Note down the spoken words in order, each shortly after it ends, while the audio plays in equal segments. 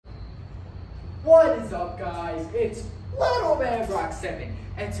What is up, guys? It's Little Man Rock 7,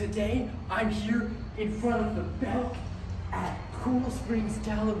 and today I'm here in front of the bank at Cool Springs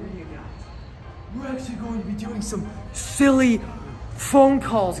Galleria, guys. We're actually going to be doing some silly phone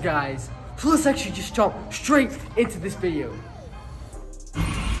calls, guys. So let's actually just jump straight into this video.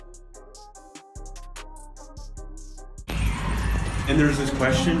 And there's this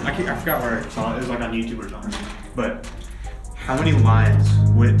question, I forgot where I saw it, it was like on YouTube or something, but how many lions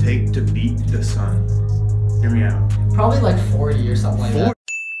would it take to beat the sun? Hear me out. Probably like 40 or something like that.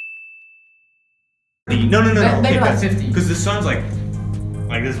 40? No. Maybe like 50. Because the sun's like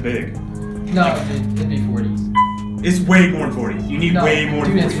this big. No, it'd be 40. It's way more than 40. You need way more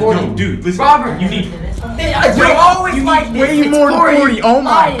than 40. It's 40. No, dude, listen. Robert, you need you're always like this. way more than 40. Oh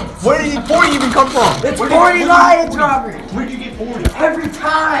my. Where did 40 even come from? It's 40 lions, Robert. Where did you get 40? Every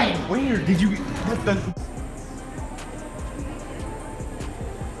time. Where did you get that?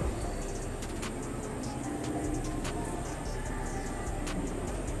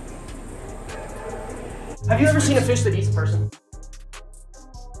 Have you ever seen a fish that eats a person?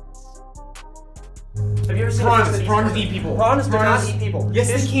 Have you ever seen a fish that eats Piranhas eat people. Piranhas do not eat people. Yes,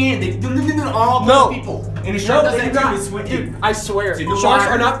 they can. They all No. people. And a shark doesn't do it. Dude, I swear. It's in the Sharks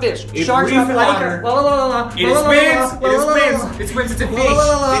water. are not fish. It Sharks are not breathes fish. water. It swims. It swims. It's a fish. I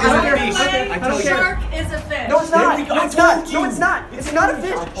don't care. It's a fish. I don't care. Shark is a fish. No, it's not. There we go. No, it's I not. told No, you. it's not. It's not a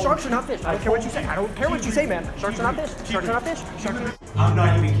fish. Sharks are not fish. I don't care what you say. I don't care what you say, man. Sharks are not fish. Sharks are not fish. Sharks are not fish. I'm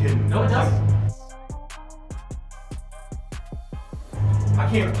not even kidding. No, it doesn't. I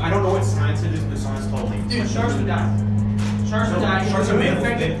don't know what science it is, but science told me. Dude, sharks would die. Sharks would die. Sharks are mammals.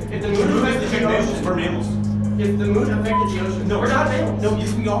 If the moon affected the ocean. We're mammals. If the moon affected the ocean. No, we're not mammals. No,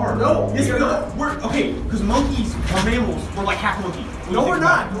 yes we are. No, yes we we are are. not. We're okay, because monkeys are mammals. We're like half monkey. No, we're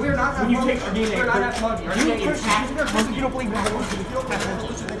not. We're not. When you take our DNA, we're not half monkey. Our DNA is half. You don't believe me?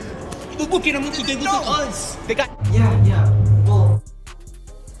 Look at them. Look at us. They got. Yeah. Well,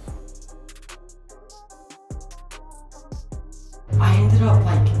 I ended up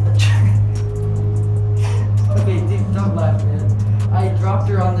like. Okay, dude, don't laugh, man. I dropped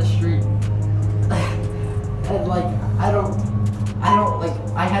her on the street, and like I don't like.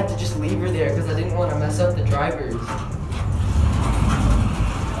 I had to just leave her there because I didn't want to mess up the drivers.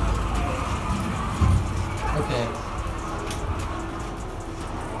 Okay.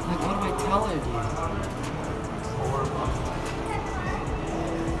 Like, what do I tell her, dude?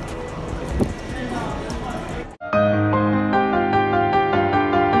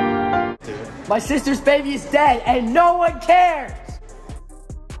 My sister's baby is dead and no one cares!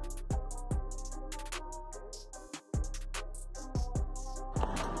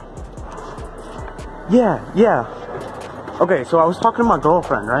 Yeah. Okay, so I was talking to my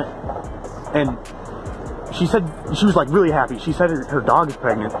girlfriend, right? And she said, she was like really happy. She said her dog is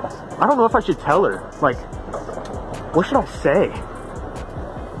pregnant. I don't know if I should tell her. Like, what should I say?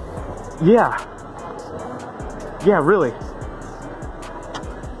 Yeah, really.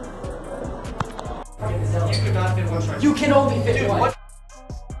 You could not fit one shark. You can only fit one. What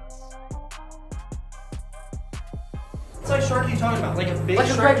size shark are you talking about? Like a big Like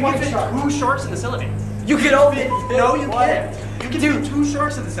a shark? great You white can fit shark. 2 sharks in this elevator. You can only fit No, you one. can't. You can do 2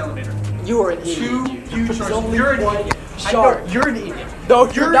 sharks in this elevator. You are an idiot. 2 huge There's sharks. only You're an one idiot. shark. You're an idiot. No,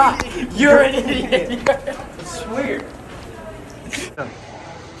 you're not. an idiot. You're an idiot. I swear.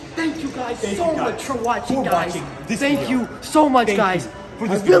 Thank you guys so much for watching, guys. this Thank video. you so much, guys. for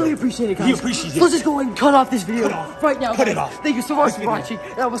I this really video. appreciate it, guys. We appreciate it. Let's just go ahead and cut off this video Cut off. right now. Cut it guys. off. Thank you so much This for video. watching,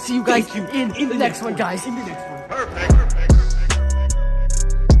 and I will see you guys Thank you. in the next one, guys. In the next one. Perfect.